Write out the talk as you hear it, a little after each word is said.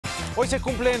Hoy se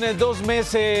cumplen 2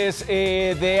 meses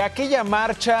de aquella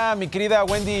marcha, mi querida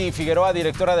Wendy Figueroa,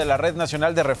 directora de la Red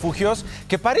Nacional de Refugios,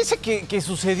 que parece que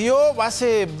sucedió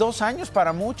hace 2 años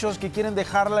para muchos que quieren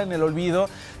dejarla en el olvido,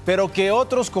 pero que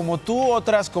otros como tú,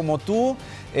 otras como tú,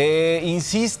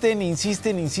 insisten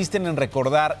en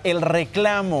recordar el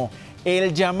reclamo,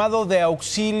 el llamado de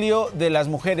auxilio de las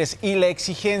mujeres y la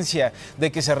exigencia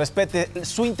de que se respete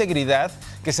su integridad,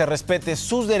 que se respete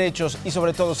sus derechos y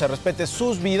sobre todo se respete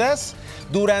sus vidas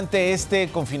durante este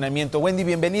confinamiento. Wendy,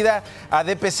 bienvenida a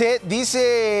DPC.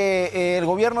 Dice el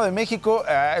gobierno de México,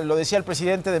 lo decía el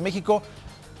presidente de México,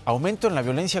 ¿aumento en la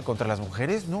violencia contra las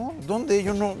mujeres? No, ¿dónde?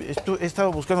 Yo no he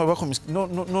estado buscando abajo,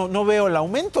 no veo el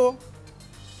aumento.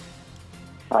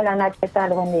 Hola Nacho, ¿qué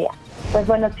tal? Buen día. Pues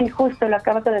bueno, sí, justo lo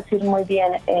acabas de decir muy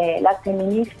bien. Las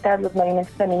feministas, los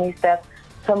movimientos feministas,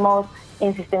 somos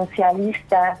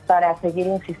insistencialistas para seguir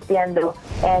insistiendo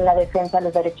en la defensa de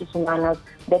los derechos humanos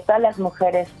de todas las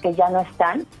mujeres que ya no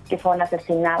están, que fueron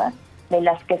asesinadas, de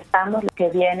las que estamos, las que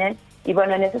vienen. Y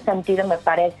bueno, en ese sentido me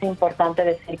parece importante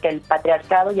decir que el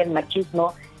patriarcado y el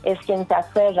machismo es quien se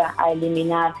aferra a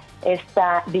eliminar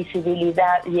esta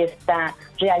visibilidad y esta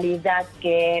realidad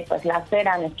que pues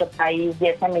lacera a nuestro país,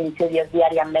 10 feminicidios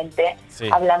diariamente. Sí.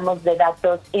 Hablamos de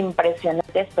datos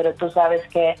impresionantes, pero tú sabes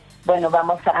que, bueno,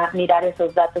 vamos a mirar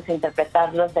esos datos e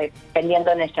interpretarlos dependiendo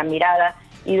de nuestra mirada,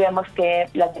 y vemos que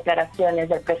las declaraciones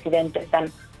del presidente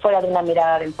están fuera de una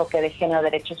mirada de enfoque de género,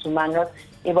 derechos humanos.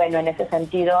 Y bueno, en ese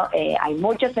sentido hay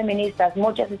muchas feministas,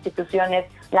 muchas instituciones.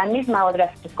 La misma Audrey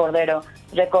Cordero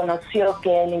reconoció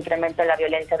que el incremento de la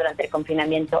violencia durante el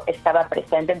confinamiento estaba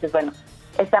presente. Entonces, bueno,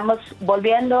 estamos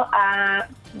volviendo a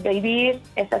vivir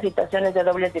estas situaciones de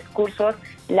dobles discursos.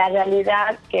 La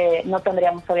realidad que no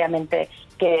tendríamos obviamente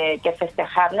que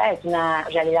festejarla, es una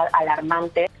realidad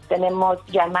alarmante. Tenemos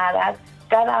llamadas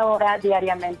cada hora,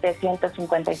 diariamente,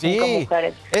 155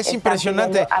 mujeres. Es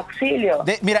impresionante. Auxilio.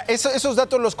 Mira, esos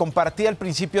datos los compartí al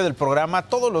principio del programa.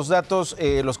 Todos los datos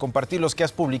los compartí, los que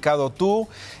has publicado tú,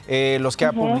 los que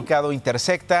ha publicado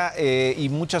Intersecta y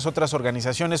muchas otras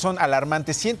organizaciones. Son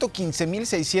alarmantes.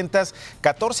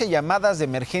 115,614 llamadas de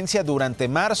emergencia durante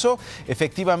marzo.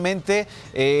 Efectivamente,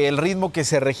 el ritmo que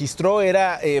se registró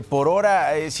era por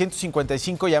hora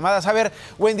 155 llamadas. A ver,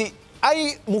 Wendy,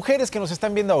 hay mujeres que nos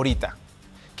están viendo ahorita,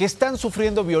 que están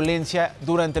sufriendo violencia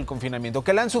durante el confinamiento,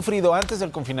 que la han sufrido antes del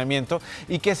confinamiento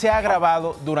y que se ha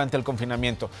agravado durante el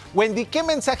confinamiento. Wendy, ¿qué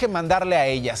mensaje mandarle a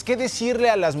ellas? ¿Qué decirle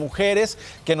a las mujeres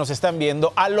que nos están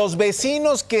viendo? A los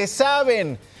vecinos que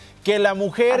saben que la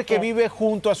mujer que vive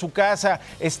junto a su casa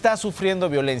está sufriendo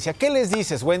violencia. ¿Qué les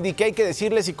dices, Wendy? ¿Qué hay que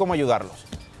decirles y cómo ayudarlos?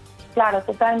 Claro,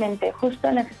 totalmente. Justo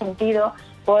en ese sentido,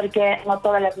 porque no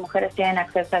todas las mujeres tienen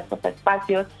acceso a estos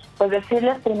espacios, pues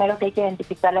decirles primero que hay que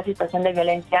identificar la situación de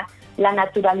violencia, la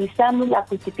naturalizamos, la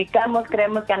justificamos,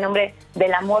 creemos que a nombre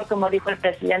del amor, como dijo el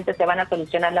presidente, se van a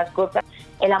solucionar las cosas.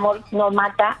 El amor no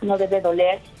mata, no debe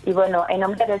doler, y bueno, en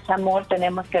nombre de ese amor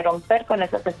tenemos que romper con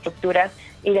esas estructuras,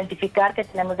 identificar que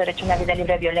tenemos derecho a una vida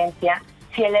libre de violencia.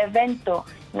 Si el evento,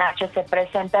 Nacho, se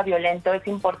presenta violento, es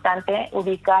importante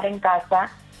ubicar en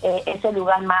casa ese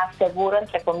lugar más seguro,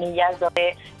 entre comillas,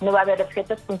 donde no va a haber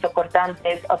objetos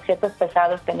punzocortantes, objetos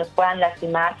pesados que nos puedan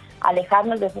lastimar,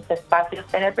 alejarnos de esos espacios,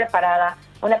 tener preparada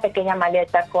una pequeña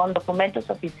maleta con documentos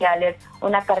oficiales,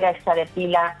 una carga extra de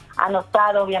pila,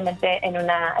 anotado obviamente en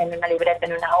una libreta,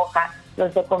 en una hoja,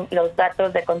 los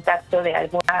datos de contacto de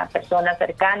alguna persona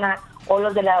cercana o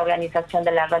los de la organización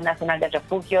de la Red Nacional de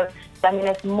Refugios. También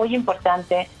es muy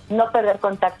importante no perder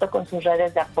contacto con sus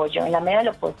redes de apoyo. En la medida de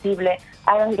lo posible,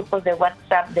 hagan grupos de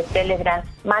WhatsApp, de Telegram,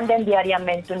 manden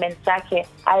diariamente un mensaje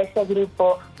a ese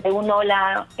grupo de un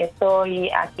hola,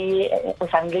 estoy aquí,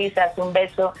 sonrisas, un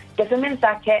beso, que es un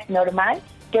mensaje normal,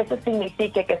 que eso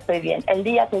signifique que estoy bien. El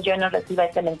día que yo no reciba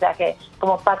ese mensaje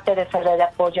como parte de esa red de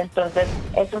apoyo, entonces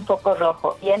es un foco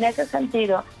rojo. Y en ese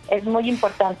sentido es muy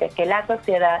importante que la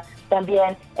sociedad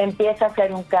también empiece a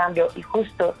hacer un cambio, y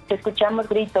justo si escuchamos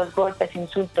gritos, golpes,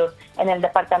 insultos en el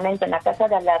departamento, en la casa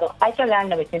de al lado, hay que hablar al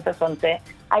 911,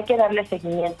 hay que darle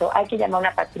seguimiento, hay que llamar a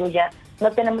una patrulla.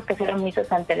 No tenemos que ser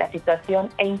omisos ante la situación,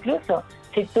 e incluso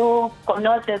si tú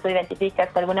conoces o identificas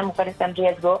que alguna mujer está en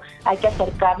riesgo, hay que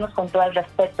acercarnos con todo el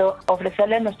respeto,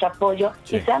 ofrecerle nuestro apoyo,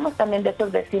 y seamos también de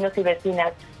esos vecinos y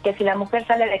vecinas que si la mujer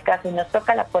sale de casa y nos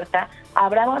toca la puerta,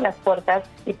 abramos las puertas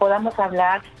y podamos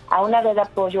hablar a una red de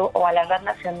apoyo o a la Red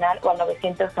Nacional o al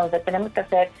 911. Tenemos que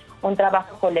hacer un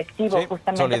trabajo colectivo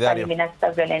justamente solidario para eliminar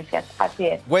estas violencias. Así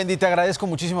es. Wendy, te agradezco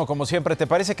muchísimo como siempre. ¿Te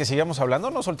parece que sigamos hablando?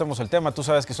 No soltemos el tema. Tú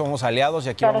sabes que somos aliados y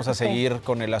aquí vamos a seguir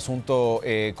con el asunto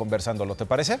conversándolo. ¿Te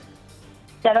parece?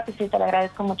 Claro que sí, te lo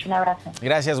agradezco mucho. Un abrazo.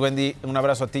 Gracias, Wendy. Un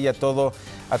abrazo a ti y a todo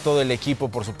el equipo,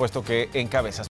 por supuesto, que encabezas.